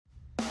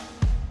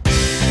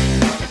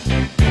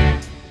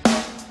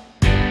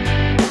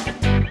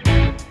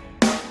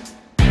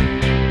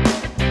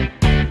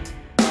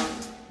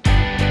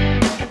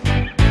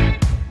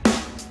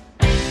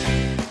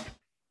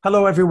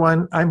Hello,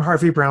 everyone. I'm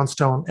Harvey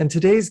Brownstone, and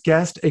today's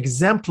guest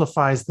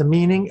exemplifies the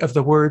meaning of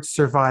the word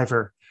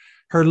survivor.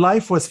 Her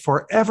life was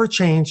forever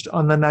changed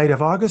on the night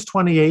of August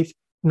 28th,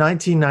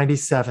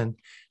 1997.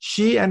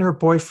 She and her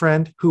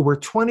boyfriend, who were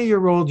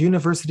 20-year-old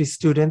university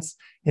students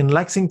in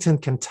Lexington,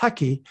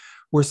 Kentucky,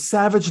 were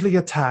savagely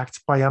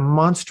attacked by a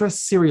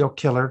monstrous serial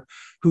killer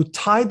who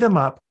tied them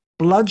up,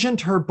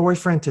 bludgeoned her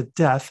boyfriend to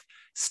death,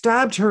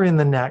 stabbed her in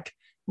the neck,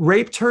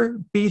 raped her,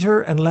 beat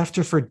her, and left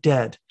her for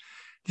dead.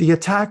 The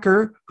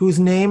attacker, whose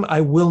name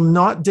I will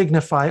not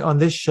dignify on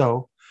this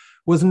show,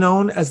 was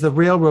known as the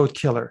Railroad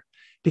Killer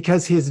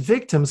because his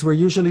victims were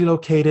usually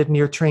located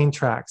near train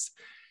tracks.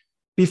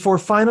 Before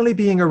finally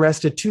being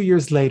arrested 2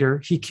 years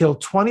later, he killed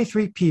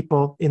 23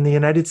 people in the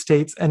United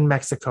States and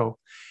Mexico.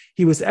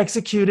 He was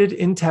executed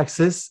in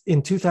Texas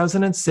in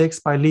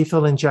 2006 by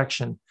lethal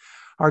injection.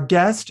 Our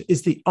guest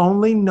is the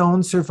only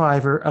known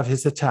survivor of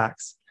his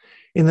attacks.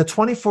 In the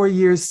 24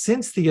 years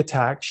since the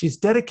attack, she's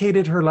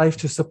dedicated her life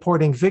to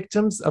supporting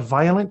victims of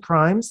violent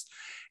crimes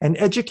and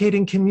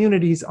educating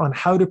communities on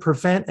how to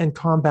prevent and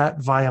combat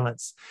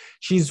violence.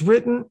 She's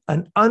written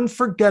an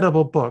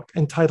unforgettable book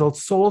entitled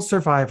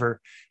Solesurvivor,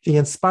 the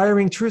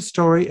inspiring true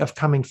story of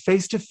coming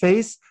face to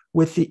face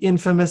with the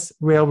infamous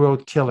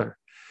railroad killer.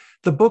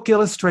 The book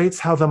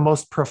illustrates how the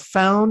most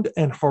profound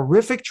and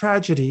horrific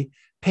tragedy,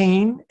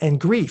 pain, and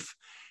grief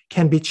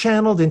can be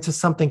channeled into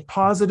something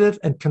positive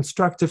and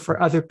constructive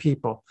for other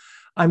people.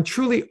 I'm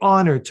truly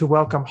honored to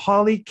welcome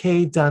Holly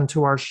K. Dunn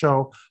to our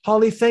show.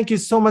 Holly, thank you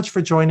so much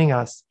for joining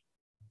us.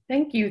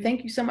 Thank you.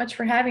 Thank you so much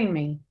for having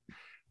me.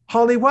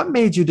 Holly, what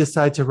made you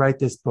decide to write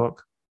this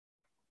book?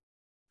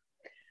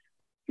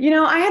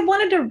 I had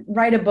wanted to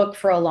write a book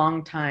for a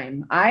long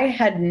time. I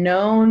had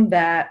known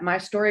that my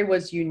story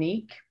was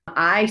unique.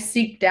 I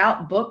seeked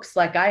out books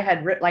like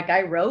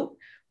I wrote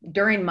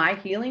during my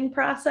healing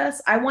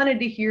process. I wanted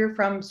to hear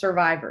from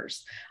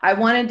survivors. I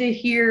wanted to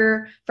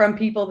hear from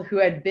people who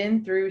had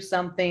been through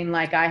something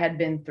like I had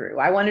been through.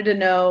 I wanted to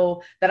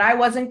know that I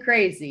wasn't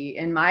crazy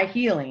in my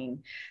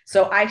healing.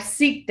 So I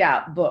seeked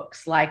out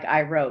books like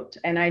I wrote,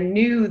 and I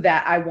knew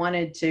that I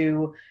wanted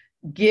to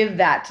give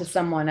that to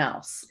someone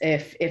else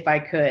if I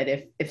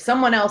could. If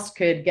someone else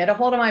could get a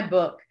hold of my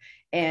book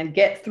and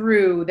get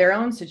through their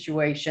own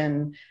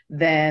situation,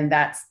 then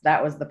that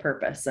was the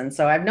purpose. And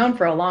so I've known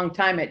for a long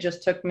time. It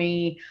just took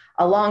me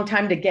a long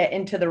time to get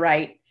into the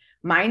right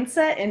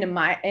mindset,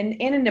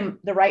 into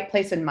the right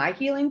place in my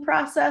healing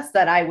process,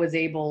 that I was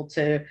able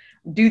to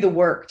do the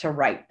work to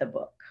write the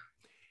book.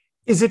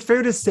 Is it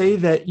fair to say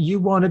that you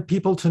wanted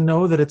people to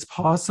know that it's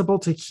possible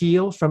to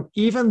heal from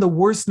even the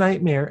worst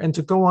nightmare and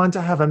to go on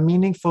to have a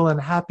meaningful and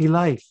happy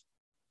life?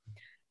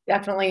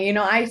 Definitely.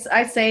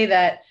 I say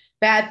that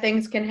bad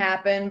things can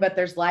happen, but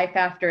there's life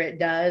after it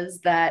does,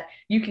 that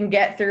you can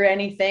get through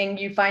anything.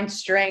 You find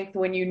strength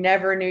when you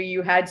never knew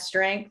you had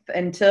strength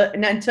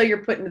until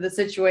you're put into the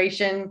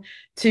situation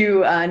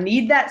to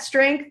need that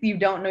strength. You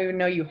don't even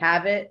know you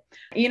have it.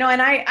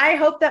 And I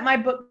hope that my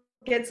book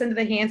gets into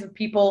the hands of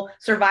people,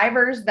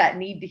 survivors that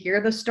need to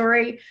hear the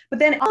story. But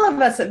then all of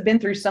us have been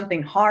through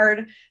something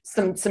hard,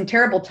 some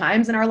terrible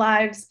times in our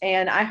lives.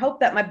 And I hope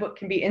that my book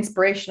can be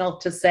inspirational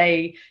to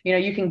say,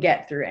 you can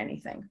get through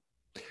anything.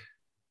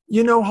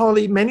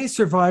 Holly, many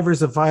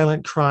survivors of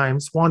violent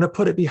crimes want to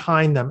put it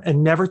behind them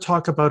and never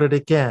talk about it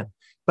again.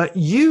 But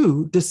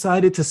you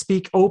decided to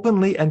speak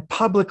openly and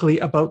publicly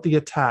about the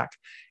attack.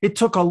 It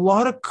took a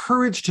lot of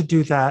courage to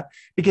do that,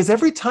 because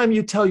every time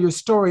you tell your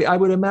story, I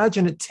would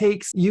imagine it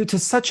takes you to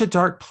such a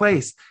dark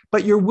place.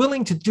 But you're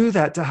willing to do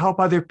that to help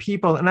other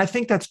people. And I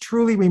think that's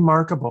truly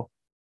remarkable.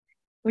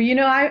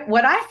 Well,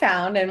 what I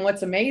found, and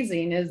what's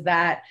amazing, is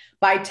that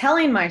by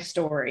telling my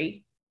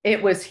story,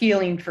 it was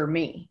healing for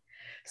me.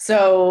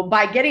 So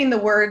by getting the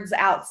words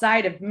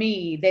outside of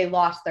me, they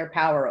lost their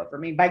power over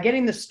me. By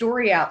getting the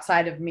story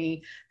outside of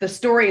me, the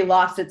story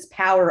lost its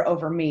power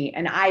over me,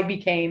 and I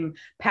became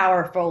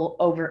powerful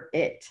over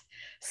it.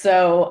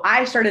 So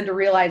I started to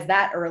realize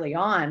that early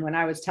on when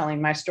I was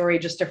telling my story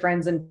just to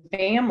friends and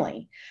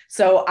family.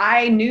 So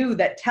I knew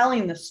that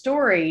telling the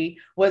story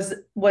was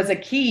a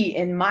key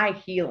in my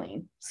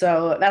healing.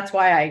 So that's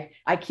why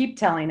I keep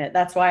telling it.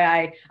 That's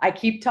why I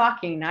keep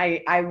talking.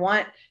 I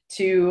want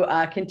to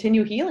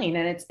continue healing,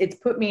 and it's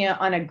put me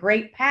on a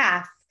great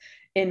path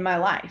in my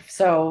life.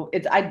 So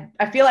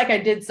I feel like I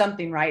did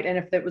something right. And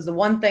if it was the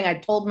one thing, I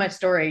told my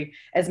story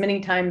as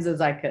many times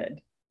as I could.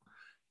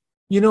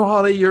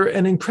 Holly, you're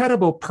an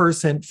incredible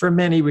person for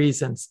many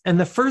reasons. And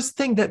the first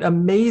thing that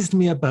amazed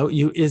me about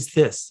you is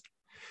this.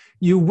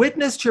 You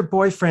witnessed your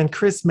boyfriend,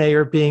 Chris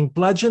Mayer, being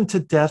bludgeoned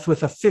to death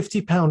with a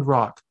 50-pound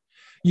rock.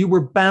 You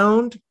were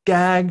bound,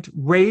 gagged,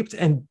 raped,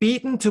 and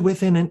beaten to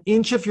within an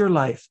inch of your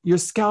life. Your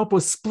scalp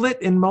was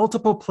split in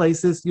multiple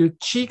places. Your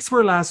cheeks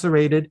were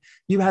lacerated.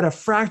 You had a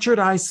fractured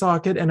eye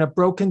socket and a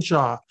broken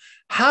jaw.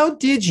 How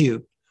did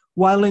you,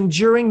 while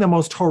enduring the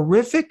most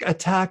horrific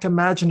attack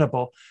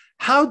imaginable,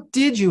 how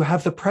did you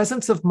have the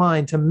presence of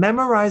mind to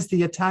memorize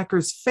the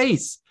attacker's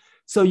face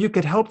so you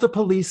could help the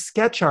police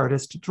sketch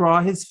artist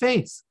draw his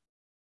face?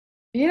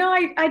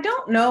 I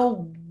don't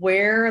know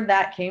where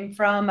that came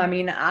from. I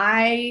mean,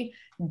 I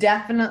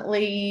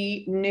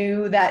definitely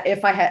knew that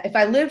if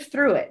I lived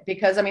through it,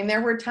 because I mean,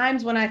 there were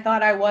times when I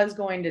thought I was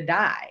going to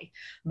die,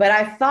 but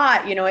I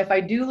thought, if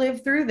I do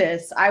live through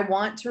this, I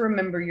want to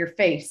remember your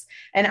face.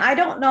 And I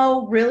don't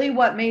know really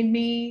what made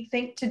me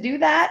think to do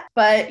that,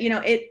 but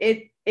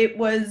it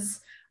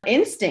was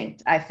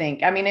instinct, I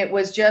think. I mean, it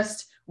was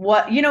just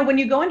when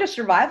you go into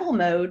survival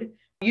mode,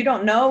 you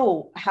don't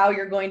know how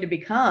you're going to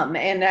become.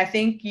 And I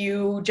think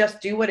you just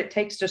do what it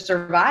takes to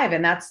survive.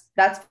 And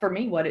that's for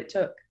me what it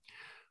took.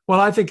 Well,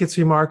 I think it's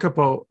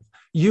remarkable.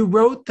 You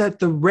wrote that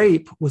the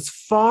rape was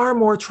far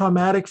more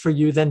traumatic for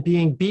you than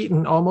being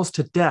beaten almost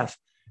to death.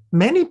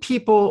 Many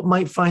people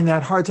might find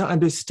that hard to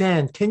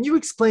understand. Can you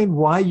explain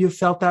why you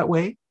felt that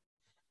way?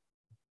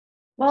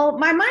 Well,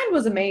 my mind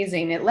was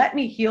amazing. It let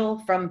me heal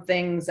from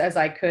things as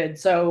I could.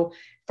 So,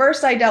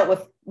 first, I dealt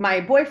with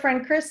my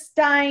boyfriend, Chris,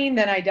 dying.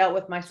 Then I dealt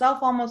with myself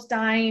almost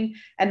dying.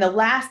 And the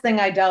last thing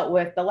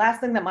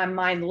that my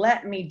mind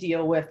let me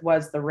deal with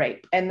was the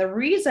rape. And the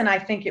reason I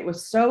think it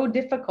was so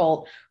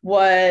difficult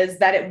was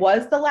that it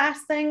was the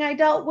last thing I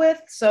dealt with.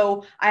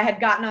 So, I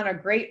had gotten on a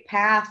great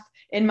path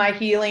in my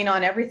healing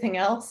on everything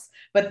else.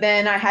 But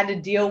then I had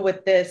to deal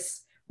with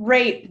this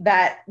rape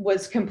that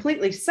was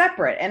completely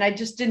separate, and I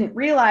just didn't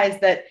realize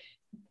that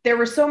there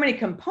were so many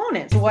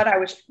components of what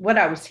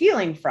I was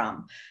healing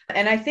from.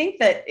 And I think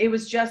that it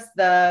was just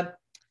I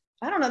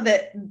don't know,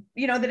 that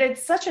that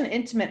it's such an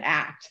intimate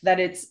act, that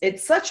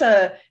it's such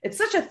a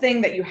thing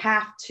that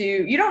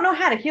you don't know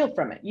how to heal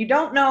from it. You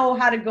don't know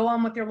how to go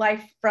on with your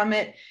life from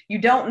it. You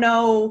don't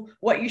know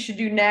what you should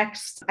do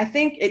next. I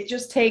think it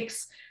just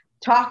takes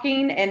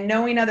talking and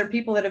knowing other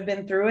people that have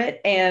been through it,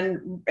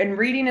 and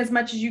reading as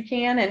much as you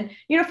can.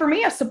 And for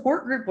me, a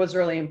support group was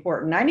really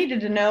important. I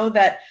needed to know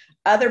that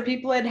other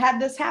people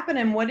had this happen,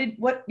 and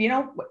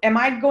am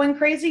I going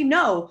crazy?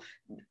 No,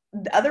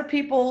 other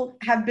people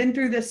have been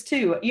through this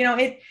too.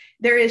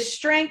 There is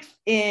strength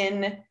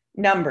in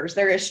numbers.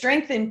 There is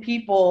strength in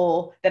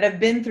people that have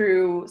been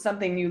through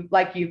something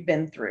you've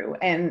been through.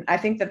 And I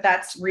think that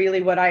that's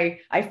really what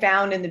I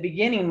found in the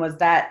beginning, was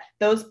that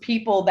those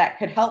people that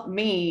could help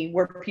me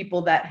were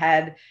people that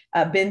had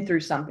been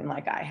through something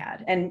like I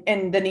had,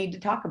 and the need to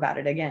talk about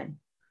it again.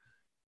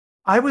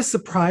 I was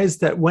surprised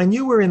that when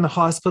you were in the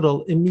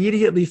hospital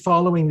immediately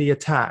following the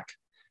attack,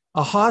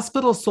 a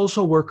hospital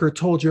social worker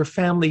told your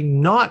family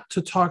not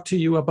to talk to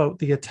you about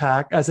the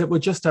attack as it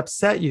would just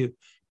upset you,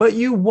 but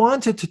you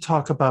wanted to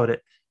talk about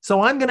it.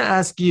 So I'm going to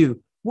ask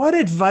you, what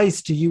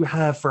advice do you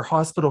have for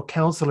hospital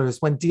counselors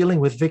when dealing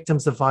with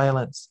victims of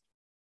violence?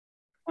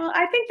 Well,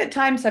 I think that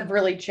times have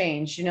really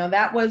changed.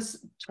 That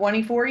was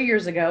 24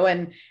 years ago,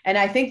 and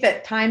I think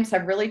that times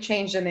have really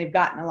changed, and they've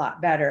gotten a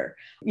lot better.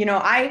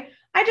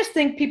 I just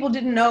think people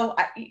didn't know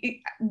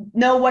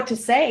what to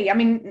say. I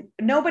mean,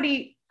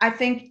 nobody, I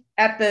think,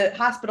 at the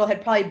hospital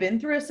had probably been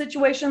through a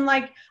situation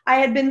like I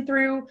had been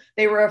through.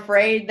 They were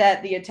afraid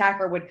that the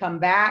attacker would come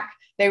back.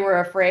 They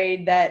were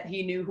afraid that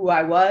he knew who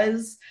I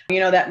was,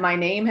 that my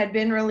name had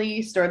been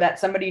released, or that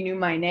somebody knew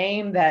my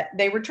name, that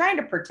they were trying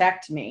to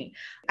protect me.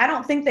 I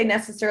don't think they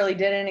necessarily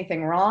did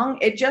anything wrong.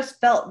 It just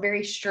felt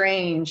very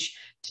strange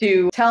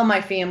to tell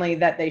my family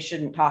that they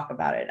shouldn't talk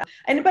about it.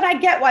 But I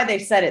get why they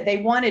said it. They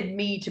wanted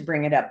me to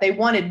bring it up. They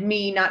wanted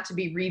me not to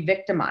be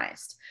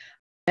re-victimized.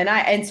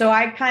 So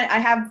I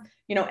have,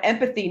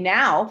 empathy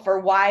now for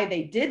why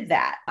they did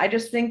that. I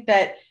just think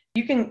that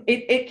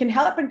it can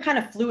happen kind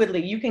of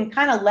fluidly. You can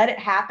kind of let it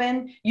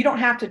happen. You don't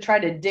have to try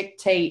to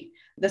dictate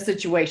the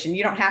situation.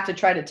 You don't have to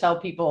try to tell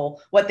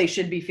people what they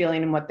should be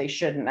feeling and what they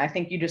shouldn't. I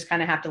think you just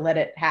kind of have to let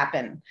it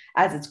happen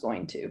as it's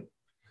going to.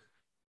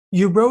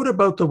 You wrote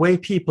about the way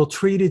people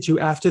treated you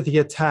after the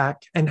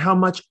attack and how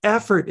much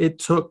effort it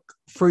took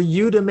for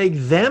you to make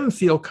them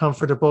feel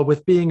comfortable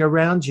with being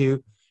around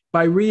you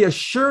by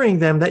reassuring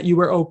them that you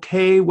were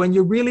okay when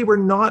you really were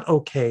not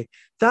okay.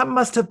 That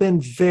must have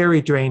been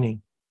very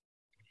draining.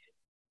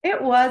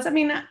 It was. I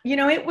mean,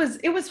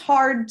 it was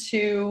hard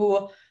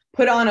to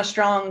put on a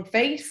strong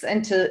face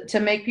and to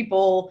make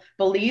people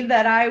believe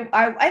that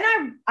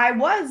I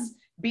was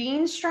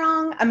being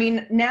strong. I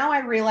mean, now I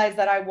realize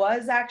that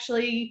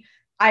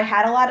I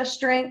had a lot of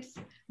strength,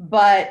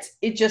 but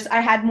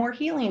I had more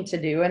healing to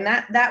do. And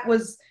that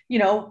was,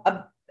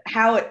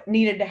 how it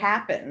needed to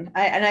happen.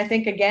 And I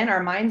think, again,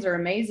 our minds are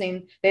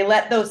amazing. They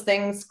let those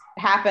things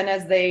happen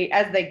as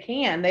they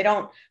can.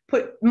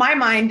 My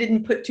mind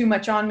didn't put too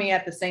much on me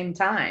at the same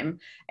time.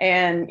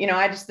 And,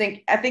 I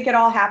think it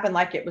all happened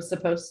like it was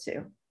supposed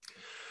to.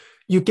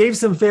 You gave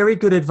some very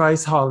good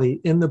advice,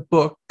 Holly, in the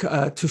book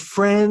to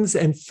friends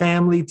and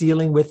family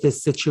dealing with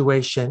this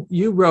situation.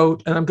 You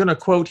wrote, and I'm going to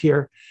quote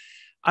here,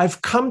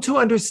 "I've come to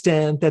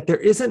understand that there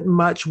isn't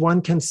much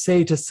one can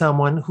say to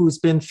someone who's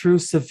been through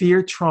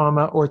severe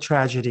trauma or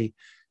tragedy.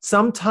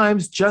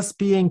 Sometimes just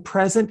being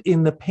present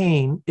in the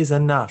pain is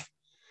enough."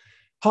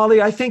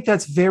 Holly, I think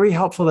that's very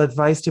helpful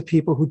advice to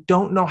people who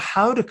don't know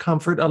how to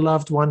comfort a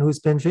loved one who's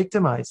been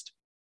victimized.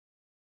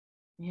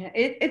 Yeah,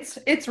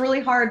 it's really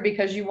hard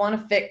because you want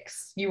to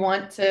fix, you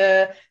want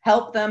to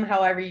help them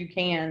however you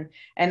can.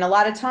 And a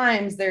lot of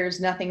times there's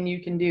nothing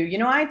you can do.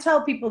 I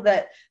tell people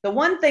that the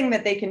one thing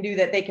that they can do,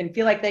 that they can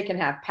feel like they can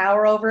have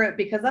power over it,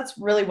 because that's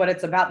really what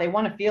it's about. They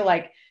want to feel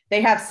like they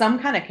have some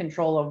kind of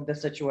control over the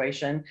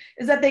situation,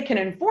 is that they can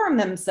inform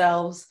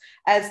themselves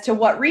as to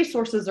what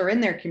resources are in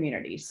their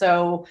community.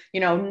 So,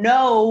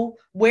 know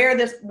where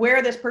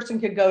this person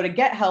could go to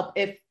get help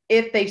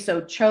if they so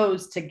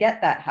chose to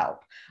get that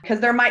help. Because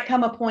there might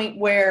come a point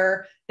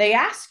where they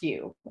ask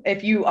you,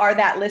 if you are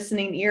that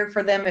listening ear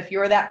for them, if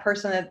you're that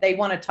person that they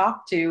want to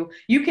talk to,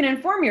 you can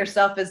inform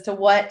yourself as to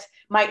what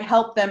might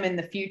help them in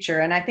the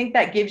future. And I think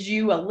that gives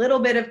you a little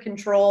bit of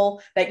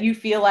control, that you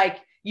feel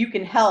like you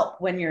can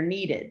help when you're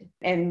needed.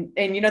 And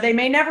they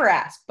may never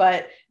ask,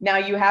 but now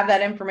you have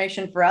that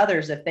information for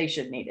others if they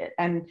should need it.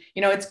 And,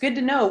 it's good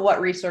to know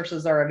what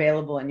resources are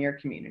available in your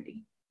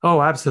community.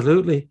 Oh,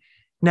 absolutely.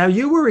 Now,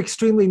 you were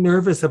extremely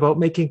nervous about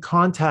making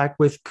contact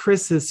with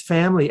Chris's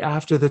family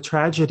after the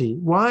tragedy.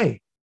 Why?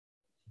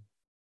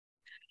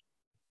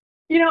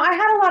 I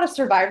had a lot of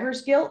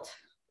survivor's guilt.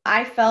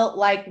 I felt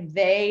like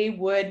they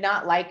would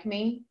not like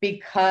me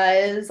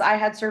because I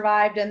had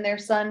survived and their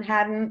son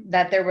hadn't,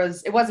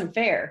 it wasn't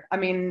fair. I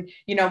mean,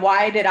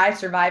 why did I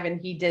survive and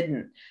he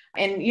didn't?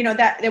 And,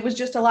 that it was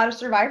just a lot of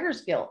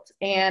survivor's guilt,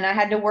 and I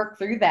had to work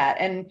through that.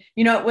 And,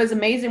 it was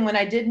amazing when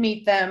I did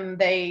meet them.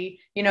 They,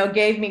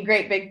 gave me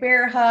great big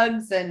bear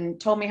hugs and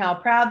told me how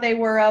proud they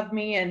were of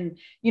me. And,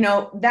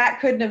 that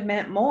couldn't have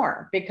meant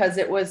more, because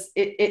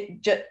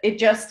it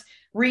just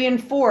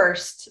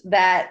reinforced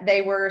that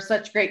they were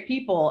such great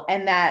people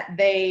and that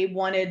they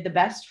wanted the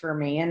best for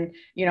me. And,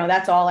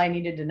 that's all I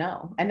needed to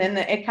know. And then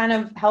it kind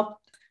of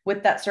helped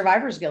with that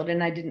survivor's guilt,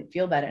 and I didn't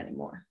feel that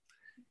anymore.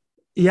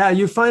 Yeah,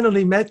 you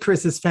finally met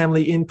Chris's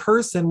family in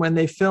person when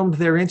they filmed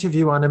their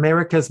interview on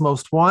America's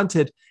Most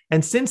Wanted.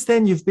 And since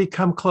then, you've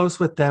become close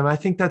with them. I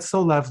think that's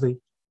so lovely.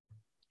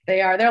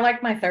 They're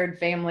like my third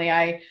family.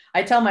 I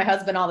tell my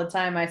husband all the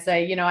time, I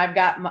say, I've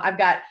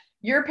got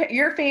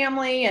your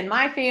family and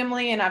my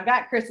family, and I've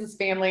got Chris's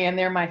family, and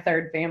they're my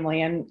third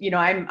family. And,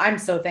 I'm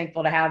so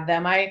thankful to have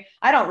them. I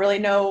don't really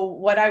know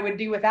what I would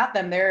do without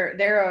them.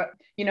 They're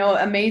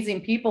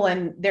amazing people,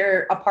 and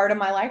they're a part of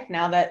my life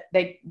now that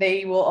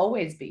they will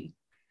always be.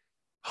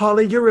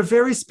 Holly, you're a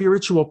very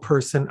spiritual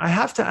person. I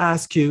have to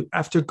ask you,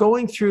 after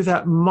going through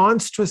that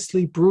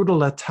monstrously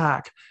brutal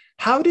attack,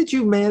 how did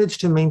you manage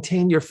to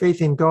maintain your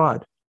faith in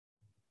God?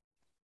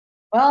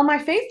 Well, my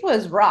faith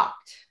was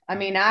rocked. I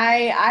mean,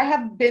 I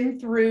have been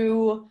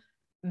through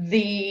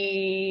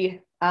the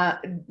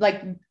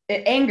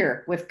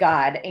anger with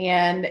God.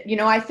 And,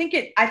 I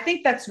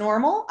think that's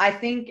normal. I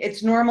think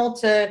it's normal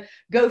to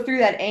go through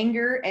that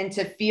anger and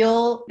to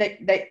feel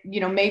that,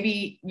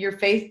 maybe your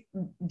faith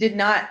did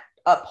not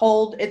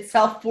uphold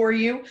itself for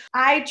you.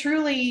 I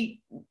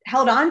truly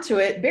held on to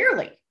it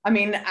barely. I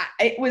mean,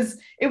 it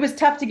was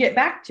tough to get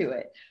back to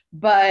it,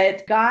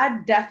 but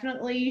God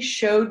definitely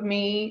showed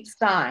me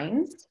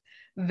signs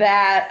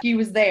that he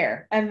was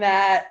there and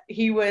that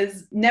he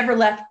was never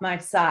left my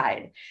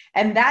side.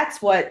 And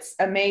that's what's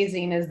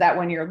amazing, is that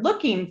when you're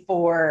looking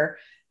for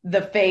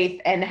the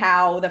faith and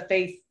how the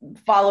faith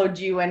followed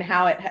you and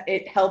how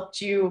it helped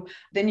you,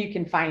 then you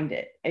can find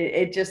it.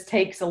 It just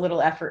takes a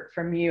little effort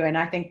from you. And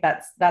I think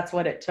that's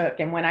what it took.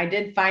 And when I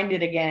did find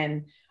it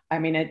again, I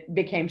mean, it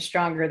became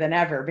stronger than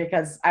ever,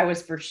 because I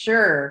was for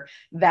sure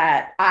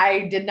that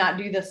I did not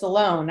do this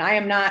alone. I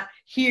am not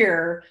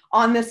here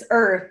on this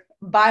earth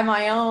by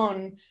my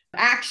own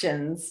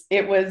actions.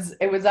 It was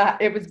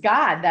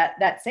God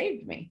that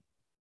saved me.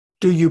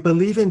 Do you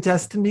believe in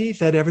destiny,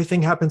 that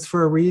everything happens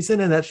for a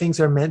reason and that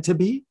things are meant to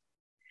be?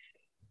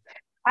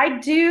 I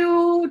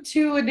do,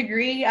 to a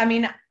degree. I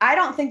mean, I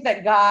don't think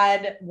that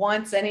God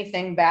wants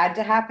anything bad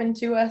to happen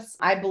to us.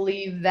 I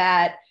believe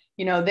that,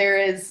 there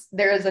is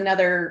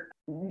another,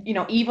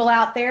 evil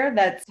out there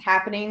that's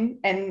happening,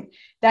 and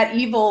that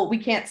evil, we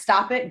can't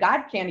stop it.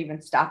 God can't even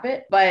stop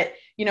it. But,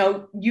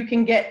 you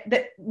can get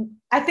that.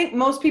 I think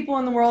most people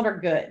in the world are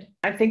good.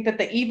 I think that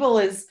the evil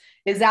is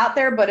out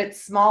there, but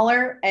it's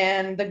smaller,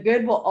 and the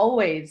good will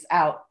always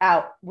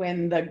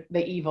outwin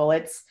the evil.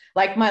 It's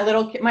like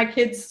my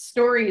kids'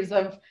 stories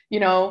of,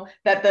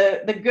 that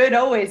the good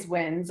always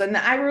wins. And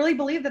I really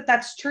believe that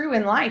that's true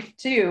in life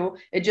too.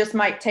 It just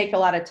might take a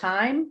lot of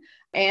time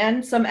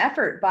and some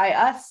effort by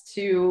us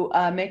to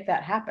make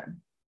that happen.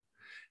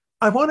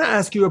 I want to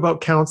ask you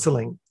about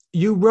counseling.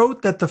 You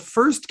wrote that the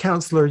first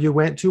counselor you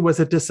went to was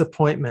a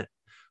disappointment.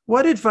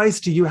 What advice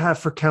do you have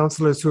for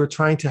counselors who are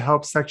trying to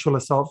help sexual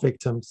assault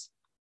victims?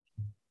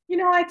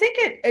 I think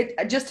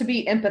it just to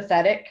be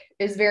empathetic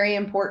is very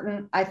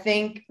important. I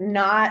think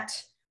not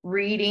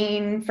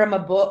reading from a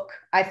book.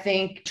 I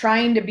think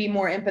trying to be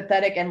more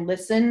empathetic and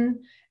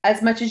listen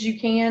as much as you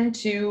can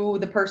to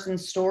the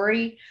person's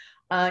story.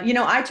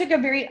 I took a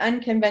very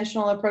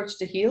unconventional approach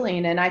to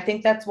healing, and I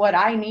think that's what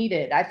I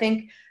needed. I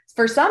think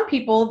for some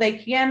people, they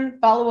can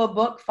follow a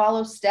book,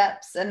 follow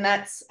steps, and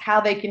that's how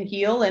they can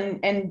heal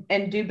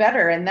and do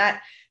better. And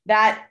that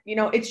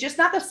it's just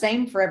not the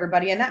same for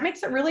everybody, and that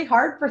makes it really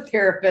hard for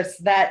therapists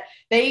that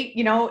they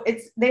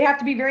have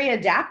to be very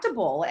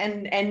adaptable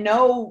and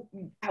know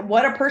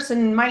what a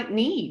person might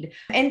need,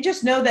 and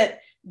just know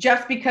that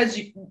just because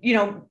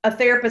a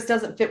therapist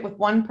doesn't fit with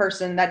one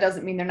person, that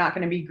doesn't mean they're not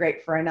going to be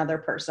great for another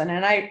person.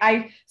 And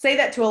I say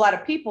that to a lot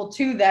of people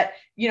too, that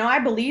I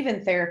believe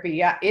in therapy.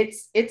 Yeah,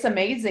 it's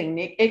amazing.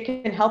 It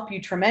can help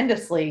you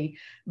tremendously,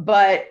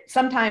 but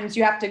sometimes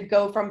you have to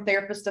go from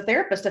therapist to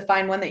therapist to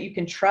find one that you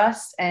can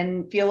trust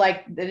and feel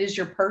like that is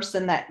your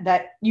person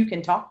that you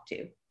can talk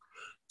to.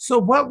 So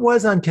what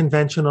was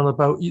unconventional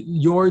about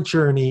your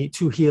journey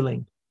to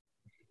healing?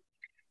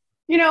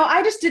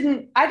 I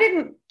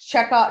didn't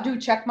do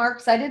check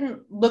marks. I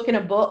didn't look in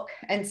a book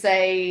and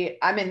say,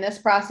 I'm in this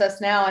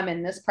process now. I'm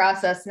in this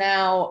process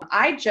now.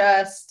 I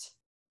just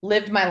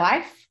lived my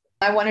life.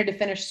 I wanted to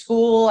finish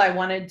school. I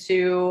wanted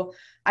to,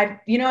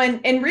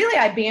 and really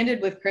I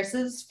banded with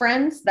Chris's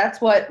friends. That's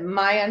what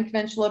my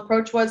unconventional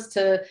approach was,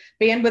 to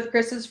band with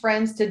Chris's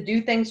friends, to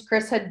do things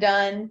Chris had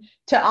done,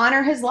 to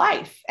honor his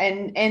life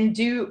and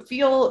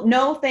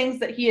know things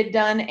that he had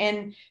done,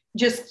 and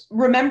just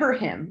remember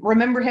him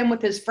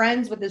with his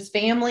friends, with his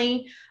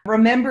family,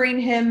 remembering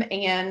him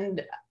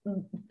and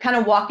kind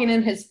of walking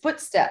in his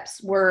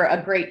footsteps were a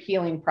great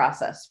healing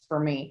process for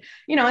me.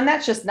 And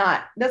that's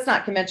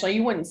not conventional.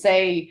 You wouldn't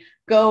say,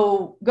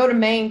 go to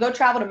Maine, go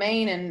travel to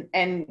Maine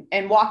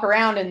and walk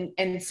around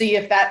and see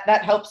if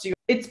that helps you.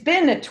 It's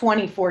been a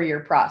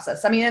 24-year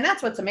process. And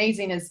that's what's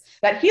amazing, is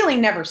that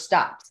healing never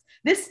stops.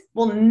 This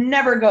will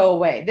never go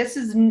away. This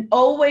is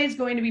always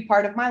going to be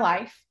part of my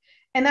life.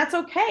 And that's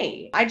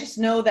okay. I just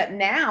know that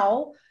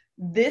now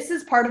this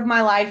is part of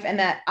my life, and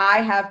that I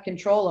have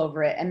control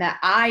over it, and that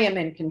I am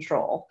in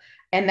control,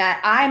 and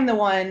that I'm the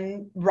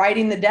one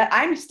writing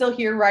I'm still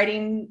here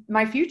writing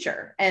my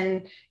future.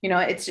 And,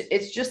 I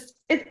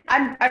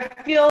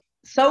feel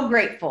so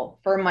grateful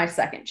for my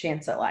second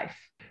chance at life.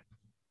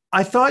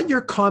 I thought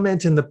your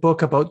comment in the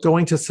book about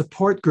going to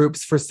support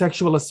groups for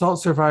sexual assault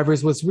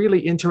survivors was really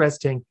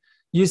interesting.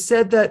 You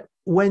said that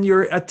when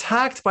you're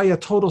attacked by a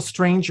total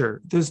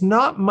stranger, there's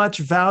not much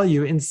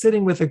value in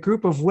sitting with a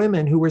group of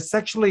women who were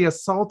sexually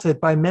assaulted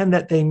by men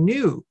that they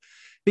knew,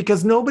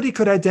 because nobody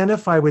could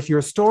identify with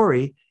your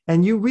story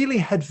and you really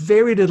had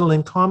very little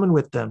in common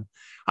with them.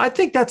 I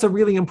think that's a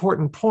really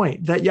important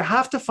point, that you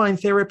have to find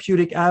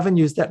therapeutic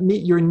avenues that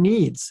meet your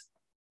needs.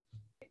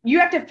 You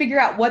have to figure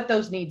out what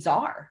those needs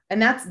are. And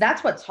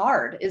that's what's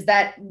hard, is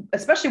that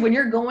especially when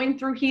you're going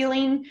through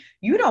healing,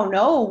 you don't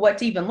know what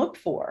to even look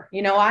for.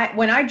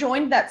 When I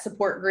joined that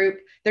support group,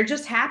 there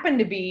just happened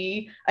to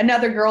be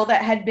another girl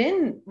that had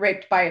been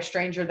raped by a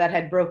stranger that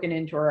had broken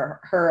into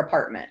her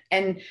apartment.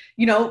 And,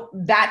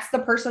 that's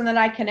the person that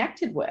I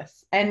connected with.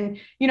 And,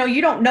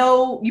 you don't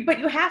know, but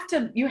you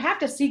have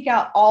to seek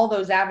out all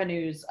those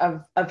avenues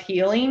of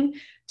healing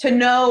to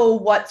know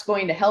what's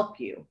going to help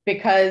you.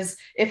 Because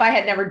if I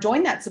had never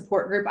joined that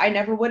support group, I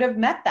never would have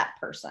met that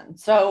person.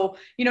 So,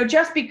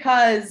 just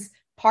because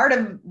part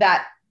of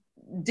that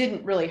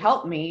didn't really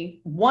help me,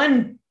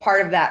 one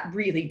part of that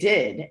really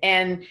did.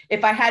 And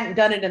if I hadn't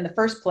done it in the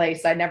first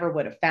place, I never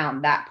would have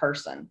found that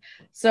person.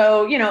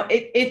 So,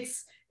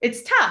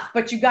 it's tough,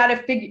 but you got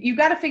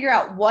to figure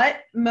out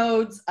what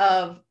modes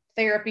of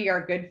therapy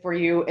are good for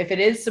you. If it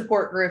is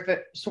support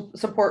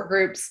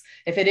groups,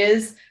 if it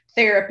is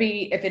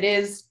therapy, if it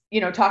is,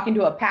 talking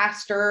to a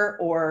pastor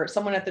or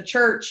someone at the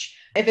church,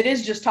 if it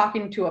is just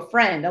talking to a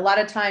friend. A lot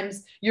of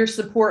times your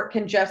support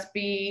can just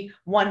be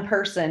one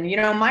person.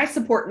 My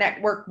support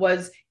network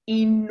was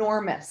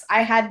enormous.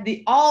 I had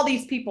all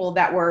these people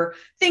that were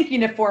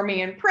thinking for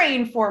me and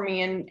praying for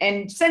me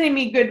and sending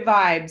me good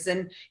vibes.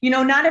 And,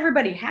 not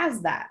everybody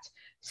has that.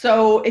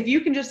 So if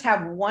you can just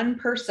have one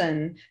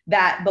person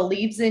that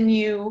believes in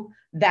you,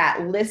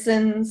 that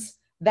listens,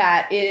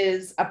 that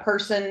is a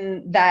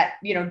person that,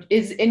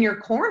 is in your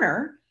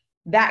corner,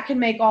 that can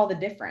make all the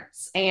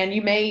difference. And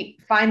you may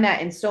find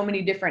that in so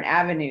many different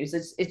avenues.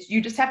 You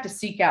just have to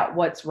seek out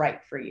what's right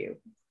for you.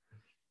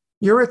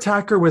 Your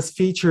attacker was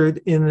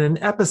featured in an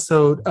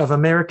episode of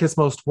America's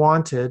Most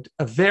Wanted,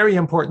 a very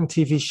important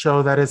TV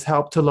show that has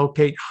helped to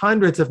locate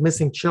hundreds of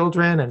missing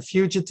children and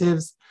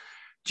fugitives.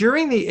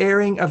 During the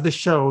airing of the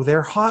show,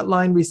 their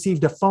hotline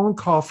received a phone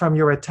call from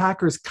your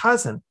attacker's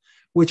cousin,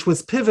 which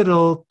was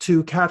pivotal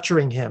to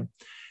capturing him.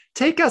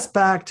 Take us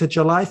back to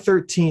July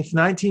 13th,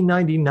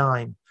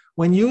 1999,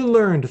 when you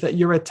learned that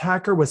your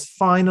attacker was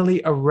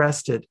finally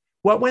arrested.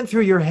 What went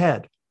through your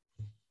head?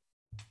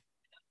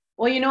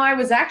 Well, I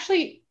was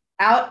actually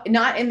out,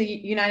 not in the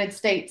United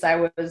States.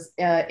 I was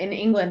in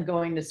England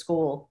going to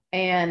school,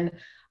 and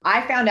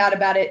I found out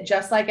about it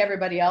just like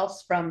everybody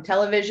else from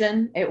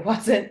television. It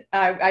wasn't,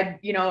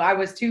 I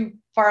was too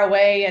far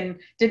away and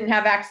didn't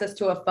have access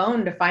to a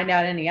phone to find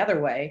out any other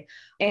way.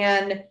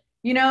 And,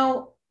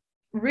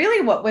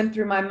 really what went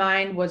through my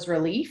mind was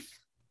relief.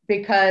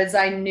 because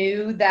I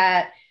knew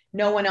that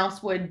no one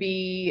else would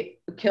be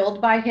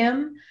killed by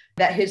him,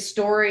 that his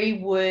story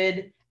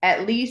would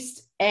at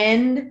least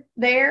end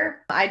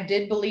there. I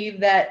did believe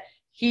that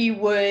he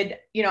would,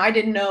 I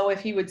didn't know if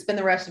he would spend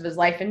the rest of his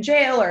life in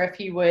jail or if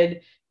he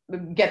would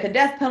get the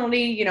death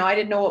penalty. I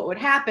didn't know what would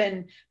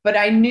happen, but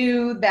I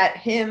knew that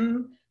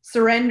him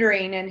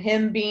surrendering and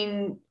him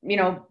being,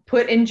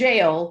 put in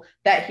jail,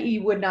 that he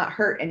would not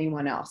hurt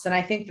anyone else. And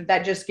I think that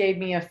that just gave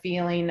me a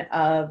feeling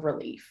of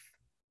relief.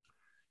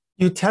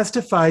 You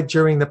testified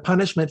during the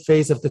punishment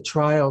phase of the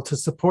trial to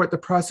support the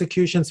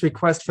prosecution's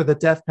request for the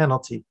death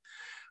penalty.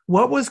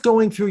 What was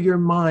going through your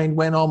mind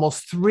when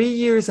almost 3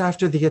 years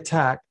after the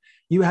attack,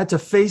 you had to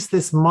face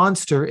this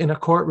monster in a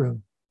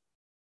courtroom?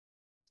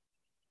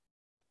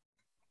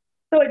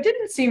 So it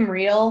didn't seem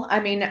real. I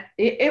mean,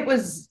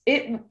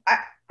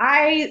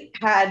 I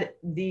had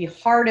the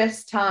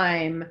hardest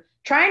time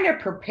trying to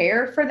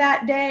prepare for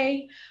that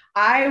day.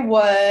 I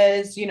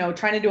was,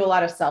 trying to do a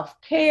lot of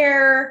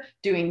self-care,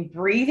 doing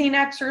breathing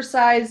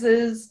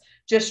exercises,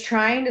 just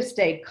trying to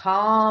stay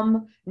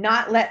calm,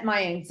 not let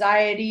my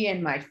anxiety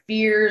and my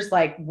fears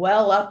like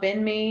well up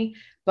in me.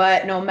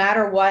 But no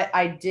matter what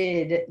I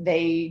did,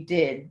 they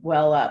did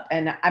well up.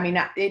 And I mean,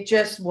 it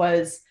just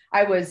was,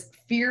 I was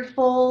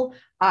fearful.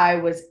 I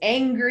was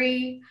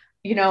angry,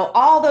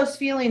 all those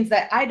feelings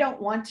that I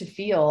don't want to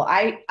feel.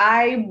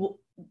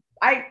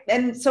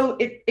 And so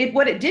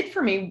what it did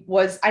for me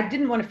was I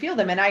didn't want to feel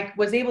them, and I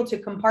was able to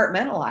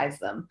compartmentalize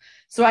them.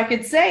 So I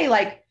could say,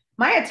 like,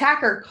 my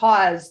attacker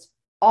caused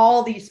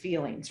all these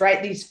feelings,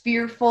 right? These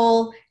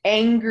fearful,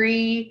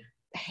 angry,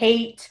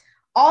 hate,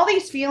 all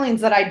these feelings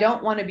that I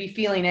don't want to be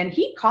feeling, and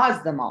he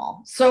caused them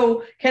all.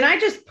 So can I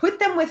just put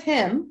them with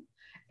him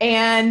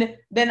and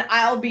then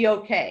I'll be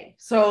okay?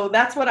 So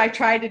that's what I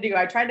tried to do.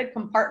 I tried to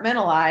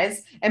compartmentalize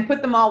and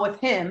put them all with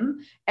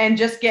him and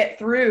just get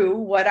through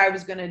what I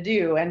was going to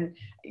do. And,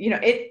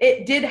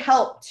 it did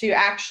help to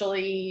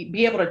actually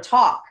be able to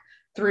talk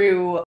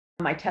through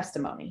my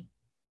testimony.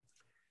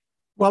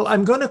 Well,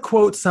 I'm going to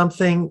quote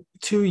something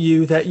to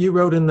you that you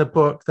wrote in the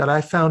book that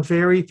I found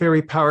very,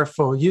 very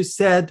powerful. You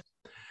said,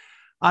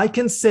 "I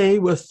can say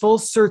with full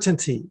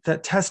certainty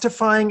that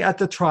testifying at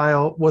the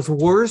trial was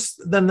worse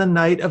than the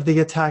night of the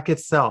attack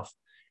itself.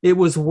 It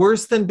was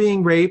worse than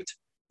being raped.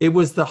 It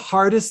was the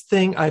hardest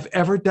thing I've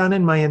ever done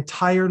in my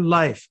entire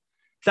life."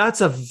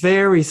 That's a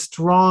very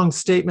strong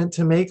statement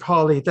to make,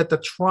 Holly, that the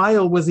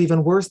trial was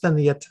even worse than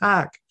the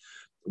attack.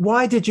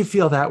 Why did you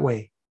feel that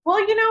way? Well,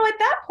 at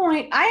that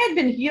point, I had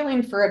been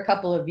healing for a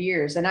couple of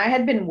years, and I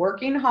had been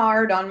working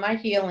hard on my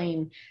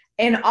healing.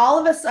 And all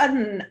of a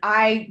sudden,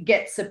 I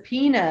get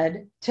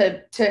subpoenaed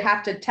to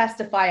have to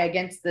testify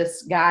against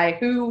this guy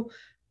who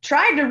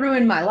tried to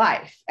ruin my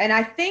life. And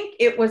I think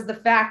it was the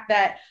fact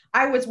that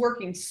I was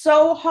working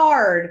so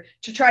hard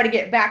to try to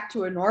get back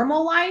to a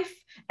normal life.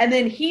 And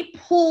then he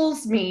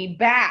pulls me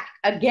back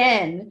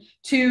again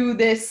to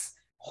this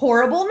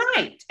horrible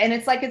night. And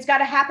it's like, it's got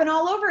to happen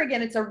all over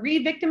again. It's a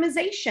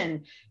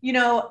re-victimization,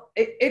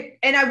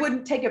 and I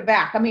wouldn't take it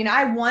back. I mean,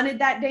 I wanted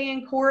that day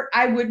in court.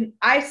 I would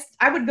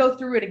go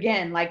through it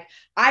again. Like,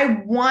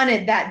 I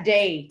wanted that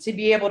day to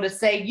be able to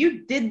say,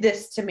 you did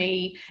this to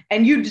me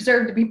and you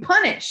deserve to be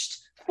punished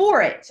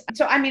for it.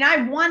 So, I mean, I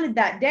wanted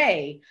that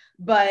day,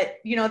 but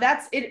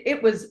that's it.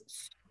 It was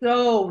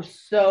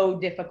so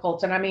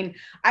difficult. And I mean,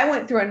 I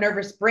went through a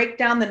nervous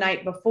breakdown the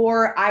night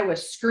before. I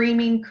was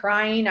screaming,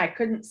 crying. I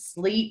couldn't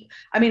sleep.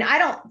 I mean,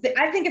 I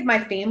think if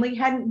my family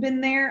hadn't been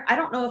there, I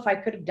don't know if I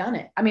could have done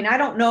it. I mean, I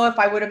don't know if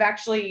I would have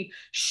actually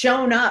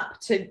shown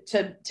up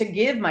to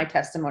give my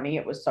testimony.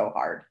 It was so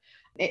hard.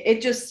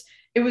 It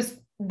was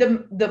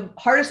the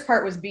hardest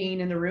part was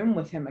being in the room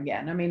with him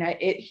again. I mean,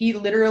 he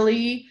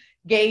literally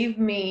gave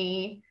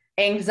me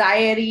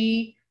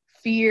anxiety,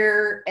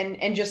 fear,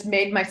 and just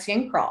made my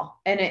skin crawl.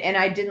 And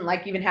I didn't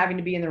like even having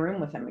to be in the room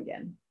with him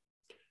again.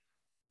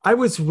 I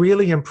was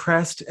really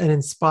impressed and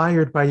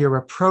inspired by your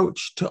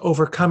approach to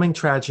overcoming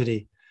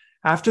tragedy.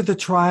 After the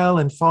trial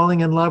and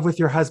falling in love with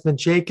your husband,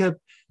 Jacob,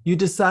 you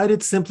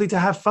decided simply to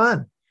have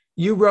fun.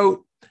 You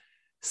wrote,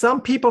 "Some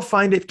people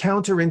find it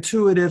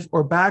counterintuitive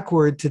or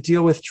backward to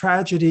deal with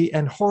tragedy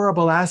and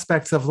horrible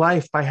aspects of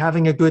life by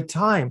having a good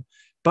time.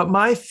 But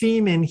my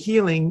theme in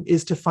healing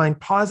is to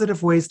find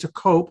positive ways to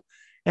cope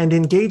and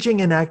engaging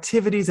in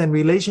activities and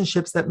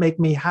relationships that make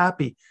me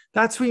happy."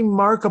 That's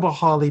remarkable,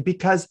 Holly,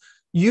 because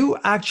you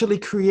actually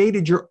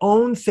created your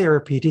own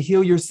therapy to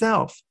heal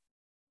yourself.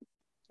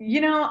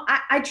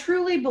 I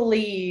truly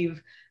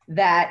believe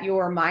that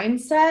your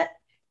mindset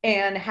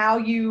and how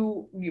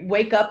you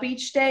wake up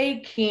each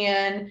day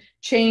can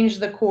change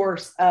the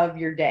course of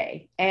your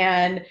day.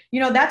 And,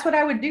 that's what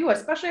I would do,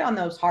 especially on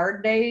those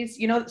hard days.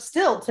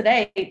 Still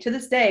today, to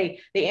this day,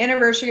 the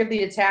anniversary of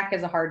the attack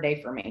is a hard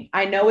day for me.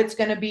 I know it's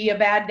going to be a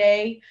bad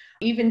day.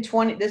 Even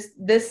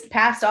this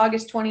past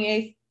August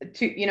 28th,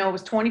 it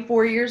was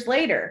 24 years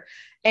later.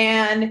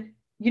 And,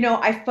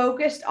 I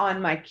focused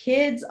on my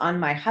kids, on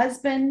my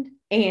husband,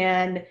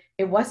 and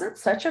it wasn't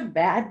such a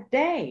bad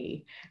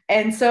day.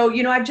 And so,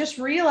 I just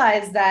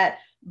realized that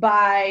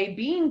by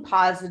being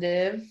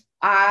positive,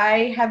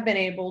 I have been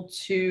able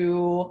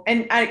to,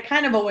 and I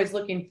kind of always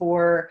looking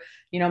for,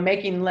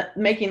 making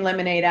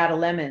lemonade out of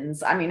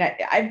lemons. I mean,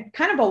 I've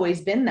kind of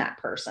always been that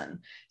person.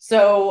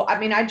 So, I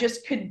mean, I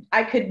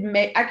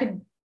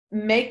could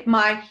make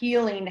my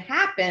healing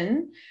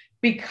happen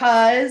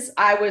because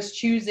I was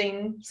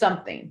choosing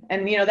something.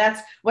 And,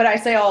 that's what I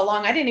say all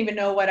along. I didn't even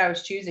know what I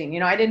was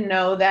choosing. I didn't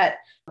know that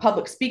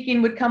public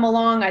speaking would come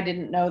along. I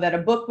didn't know that a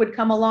book would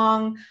come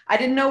along. I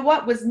didn't know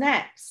what was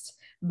next,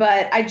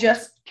 but I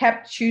just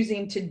kept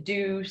choosing to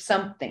do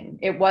something.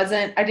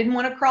 I didn't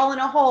want to crawl in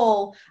a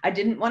hole. I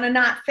didn't want to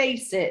not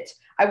face it.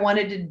 I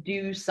wanted to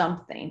do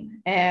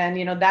something. And,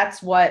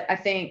 that's what I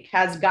think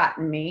has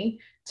gotten me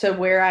to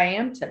where I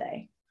am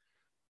today.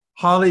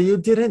 Holly, you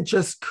didn't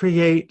just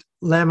create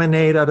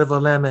lemonade out of a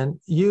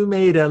lemon. You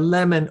made a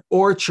lemon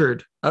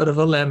orchard out of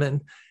a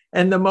lemon.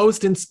 And the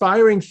most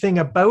inspiring thing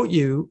about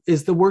you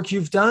is the work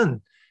you've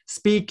done,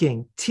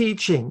 speaking,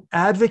 teaching,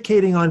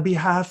 advocating on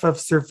behalf of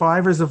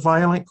survivors of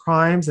violent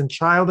crimes and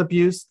child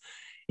abuse.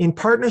 In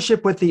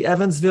partnership with the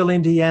Evansville,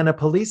 Indiana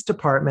Police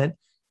Department,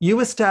 you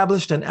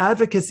established an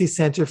advocacy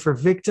center for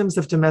victims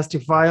of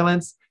domestic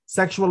violence,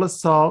 sexual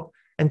assault,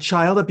 and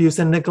child abuse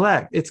and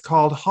neglect. It's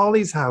called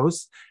Holly's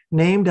House,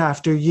 named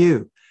after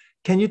you.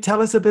 Can you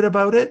tell us a bit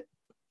about it?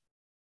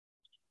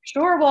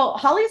 Sure. Well,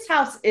 Holly's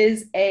House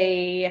is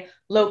a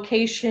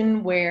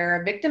location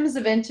where victims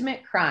of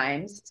intimate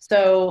crimes,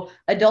 so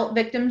adult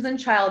victims and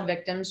child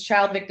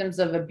victims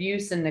of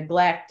abuse and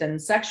neglect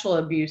and sexual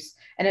abuse,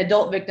 and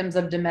adult victims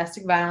of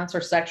domestic violence or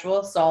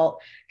sexual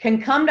assault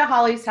can come to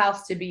Holly's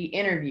House to be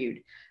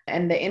interviewed.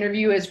 And the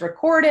interview is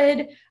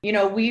recorded.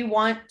 We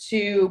want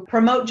to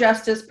promote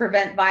justice,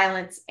 prevent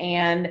violence,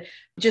 and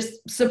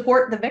just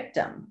support the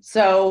victim.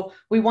 So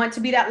we want to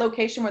be that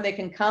location where they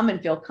can come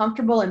and feel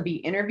comfortable and be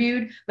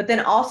interviewed, but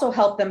then also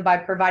help them by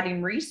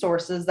providing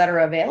resources that are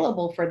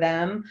available for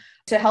them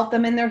to help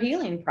them in their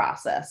healing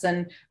process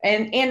and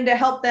to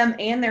help them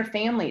and their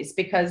families,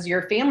 because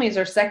your families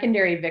are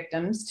secondary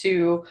victims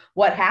to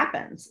what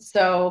happens.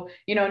 So,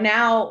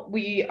 now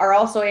we are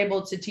also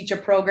able to teach a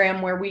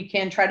program where we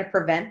can try to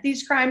prevent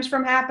these crimes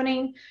from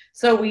happening.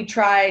 So we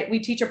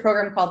teach a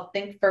program called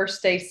Think First,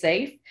 Stay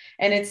Safe,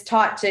 and it's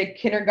taught to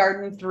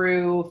kindergarten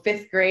through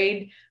fifth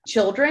grade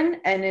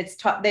children. And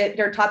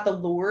they're taught the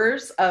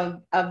lures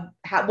of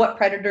what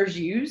predators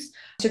use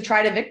to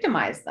try to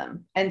victimize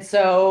them. And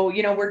so,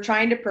 we're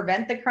trying to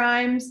prevent the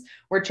crimes.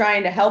 We're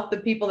trying to help the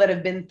people that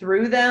have been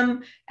through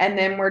them. And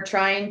then we're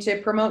trying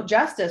to promote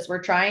justice.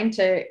 We're trying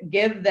to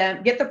get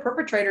the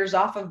perpetrators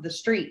off of the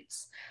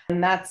streets.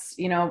 And that's,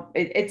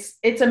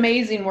 it's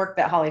amazing work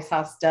that Holly's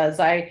House does.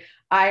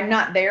 I'm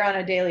not there on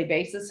a daily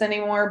basis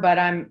anymore, but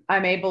I'm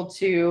able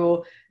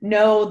to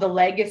know the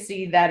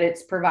legacy that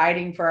it's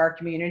providing for our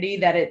community,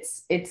 that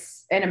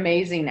it's an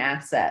amazing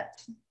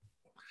asset.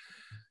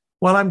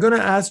 Well, I'm going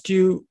to ask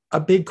you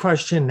a big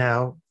question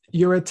now.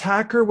 Your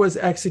attacker was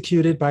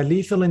executed by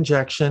lethal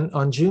injection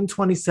on June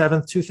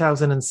 27,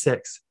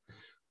 2006.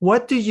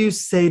 What do you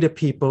say to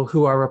people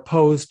who are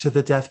opposed to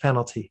the death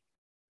penalty?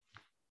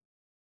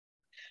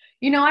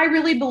 I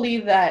really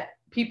believe that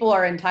people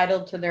are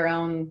entitled to their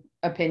own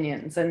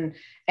opinions. And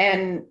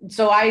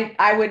so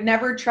I would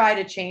never try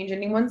to change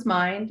anyone's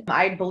mind.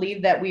 I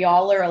believe that we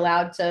all are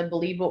allowed to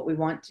believe what we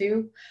want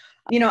to.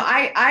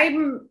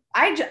 The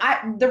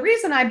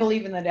reason I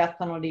believe in the death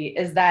penalty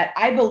is that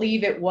I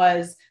believe it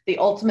was the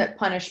ultimate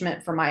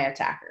punishment for my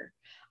attacker.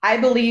 I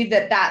believe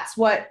that that's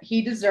what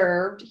he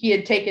deserved. He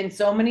had taken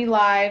so many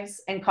lives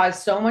and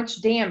caused so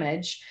much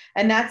damage,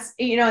 and that's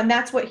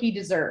what he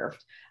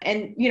deserved.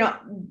 And,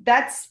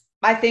 that's,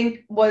 I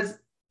think, but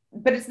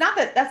it's not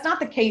that's not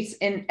the case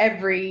in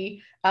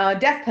every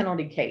death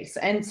penalty case.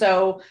 And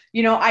so,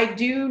 I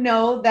do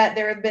know that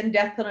there have been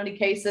death penalty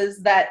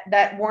cases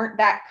that weren't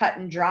that cut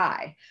and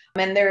dry.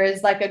 And there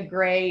is like a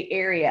gray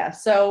area.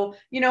 So,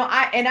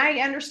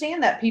 I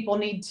understand that people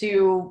need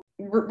to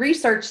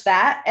research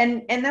that,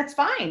 and that's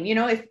fine.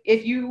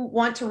 If you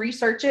want to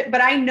research it, but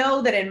I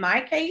know that in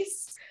my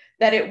case,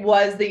 that it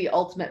was the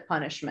ultimate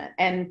punishment.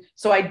 And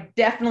so I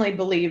definitely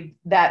believe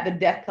that the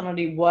death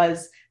penalty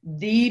was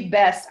the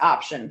best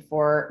option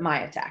for my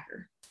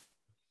attacker.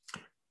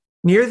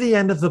 Near the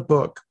end of the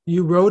book,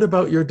 you wrote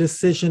about your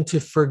decision to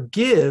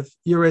forgive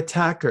your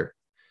attacker.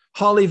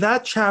 Holly,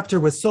 that chapter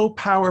was so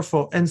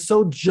powerful and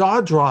so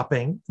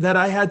jaw-dropping that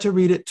I had to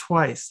read it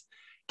twice.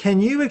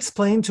 Can you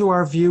explain to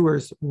our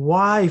viewers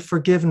why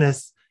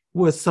forgiveness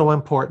was so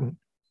important?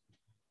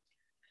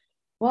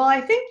 Well,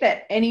 I think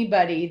that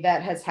anybody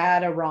that has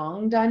had a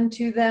wrong done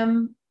to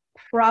them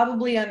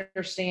probably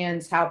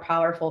understands how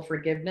powerful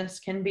forgiveness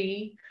can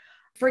be.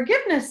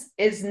 Forgiveness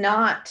is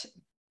not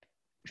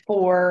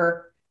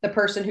for the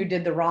person who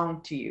did the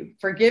wrong to you.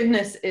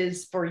 Forgiveness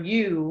is for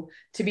you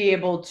to be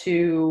able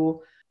to,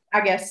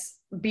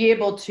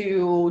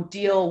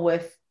 deal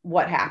with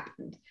what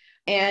happened.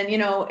 And,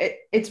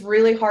 it's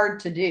really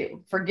hard to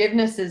do.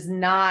 Forgiveness is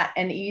not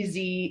an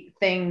easy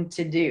thing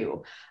to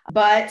do,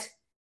 but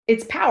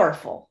it's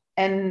powerful.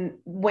 And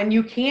when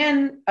you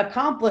can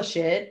accomplish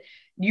it,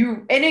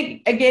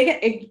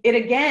 it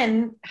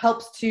again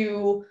helps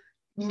to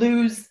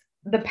lose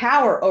the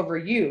power over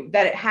you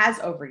that it has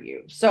over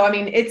you. So, I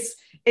mean, it's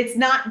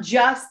not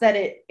just that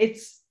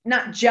it's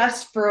not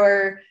just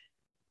for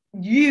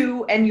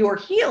you and your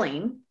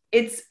healing.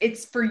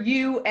 It's for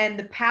you and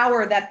the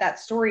power that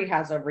story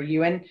has over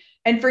you.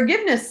 And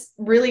forgiveness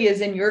really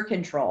is in your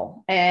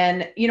control.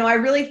 And, I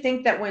really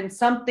think that when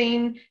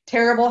something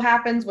terrible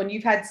happens, when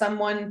you've had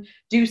someone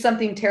do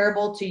something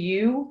terrible to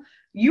you,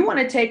 you want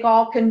to take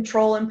all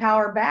control and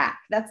power back.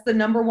 That's the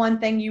number one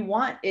thing you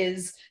want.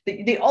 Is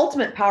the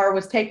ultimate power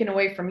was taken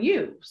away from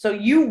you. So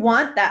you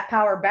want that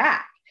power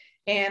back.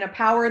 And a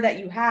power that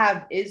you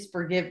have is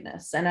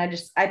forgiveness. And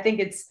I think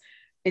it's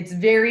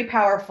very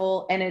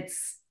powerful, and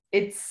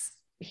it's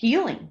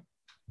healing.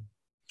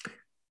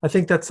 I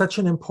think that's such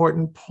an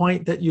important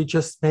point that you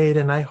just made,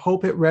 and I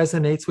hope it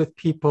resonates with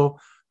people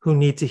who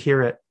need to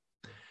hear it.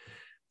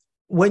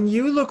 When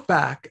you look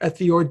back at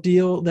the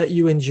ordeal that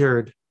you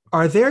endured,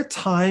 are there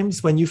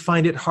times when you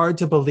find it hard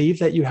to believe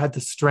that you had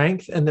the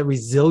strength and the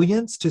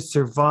resilience to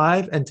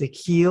survive and to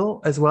heal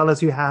as well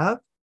as you have?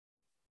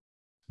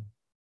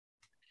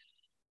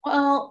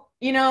 Well,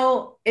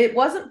 it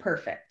wasn't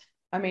perfect.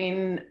 I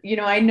mean,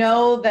 I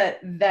know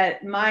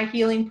that my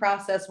healing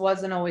process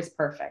wasn't always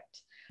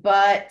perfect,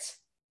 but,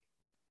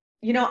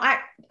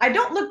 I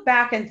don't look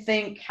back and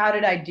think, how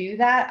did I do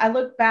that? I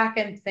look back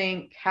and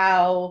think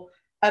how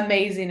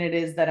amazing it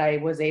is that I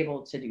was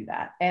able to do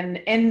that. And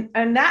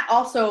that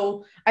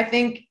also, I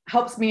think,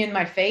 helps me in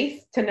my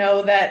faith to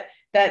know that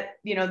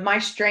my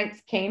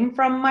strength came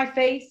from my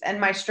faith,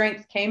 and my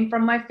strength came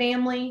from my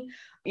family.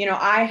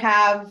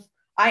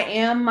 I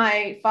am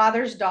my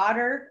father's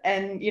daughter.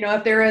 And,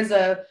 if there is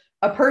a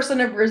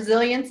person of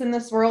resilience in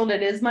this world,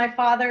 it is my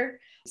father.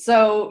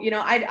 So,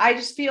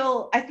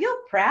 I feel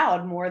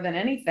proud more than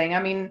anything.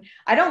 I mean,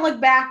 I don't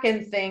look back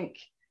and think,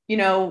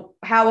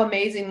 how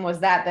amazing was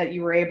that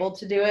you were able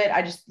to do it.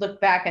 I just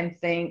look back and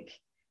think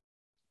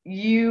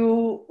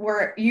you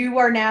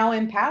are now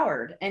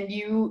empowered, and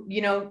you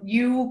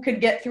could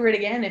get through it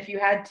again if you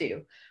had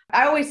to.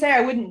 I always say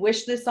I wouldn't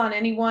wish this on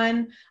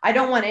anyone. I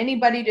don't want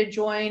anybody to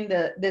join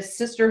this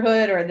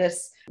sisterhood or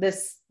this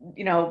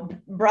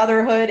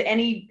brotherhood,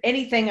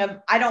 anything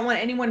of, I don't want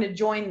anyone to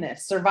join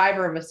this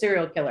survivor of a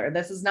serial killer.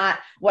 This is not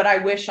what I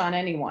wish on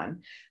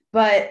anyone.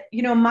 But,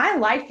 my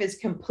life is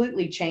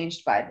completely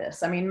changed by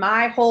this. I mean,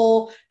 my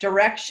whole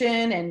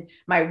direction and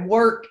my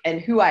work and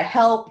who I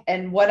help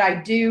and what I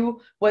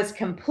do was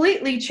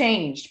completely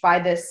changed by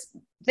this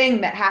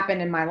thing that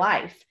happened in my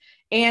life.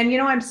 And,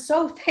 I'm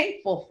so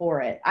thankful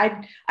for it.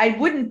 I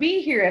wouldn't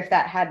be here if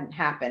that hadn't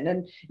happened.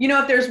 And,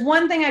 if there's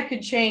one thing I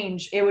could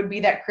change, it would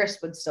be that Chris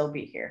would still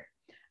be here.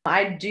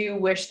 I do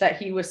wish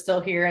that he was still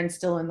here and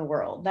still in the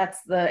world. That's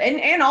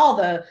and all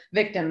the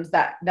victims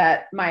that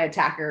my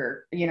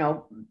attacker,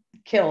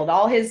 killed,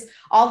 all his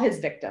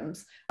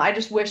victims. I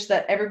just wish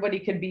that everybody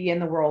could be in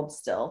the world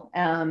still.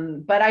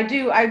 But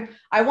I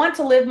want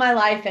to live my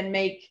life and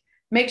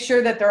make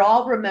sure that they're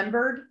all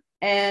remembered,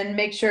 and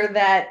make sure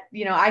that,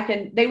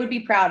 they would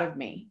be proud of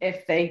me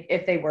if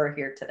they were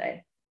here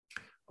today.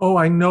 Oh,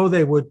 I know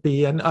they would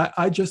be. And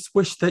I just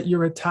wish that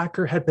your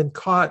attacker had been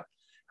caught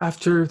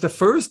after the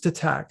first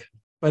attack,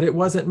 but it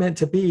wasn't meant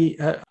to be.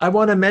 I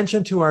want to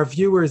mention to our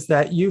viewers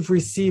that you've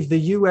received the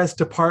U.S.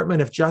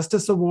 Department of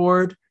Justice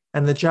Award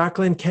and the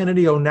Jacqueline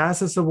Kennedy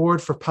Onassis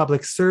Award for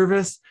Public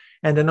Service,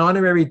 and an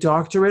honorary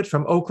doctorate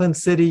from Oakland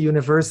City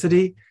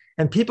University.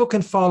 And people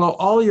can follow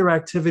all your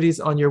activities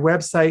on your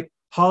website,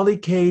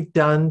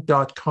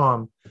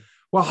 hollykdunn.com.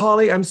 Well,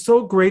 Holly, I'm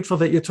so grateful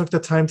that you took the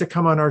time to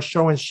come on our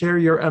show and share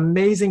your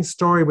amazing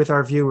story with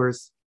our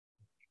viewers.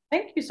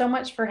 Thank you so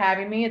much for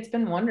having me. It's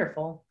been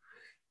wonderful.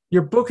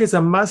 Your book is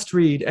a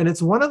must-read, and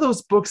it's one of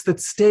those books that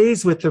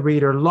stays with the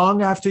reader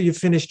long after you've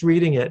finished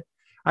reading it.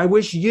 I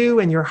wish you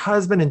and your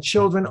husband and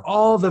children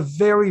all the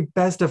very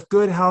best of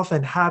good health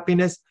and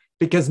happiness,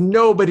 because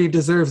nobody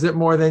deserves it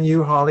more than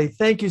you, Holly.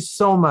 Thank you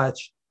so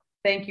much.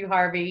 Thank you,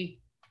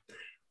 Harvey.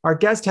 Our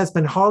guest has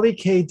been Holly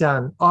K.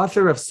 Dunn,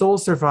 author of Soul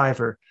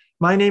Survivor.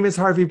 My name is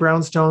Harvey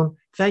Brownstone.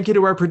 Thank you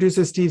to our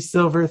producer, Steve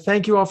Silver.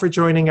 Thank you all for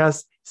joining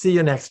us. See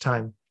you next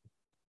time.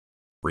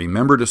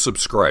 Remember to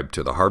subscribe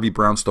to the Harvey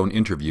Brownstone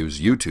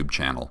Interviews YouTube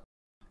channel.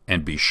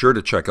 And be sure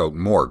to check out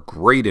more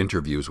great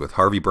interviews with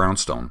Harvey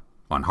Brownstone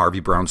on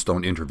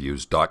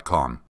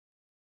harveybrownstoneinterviews.com.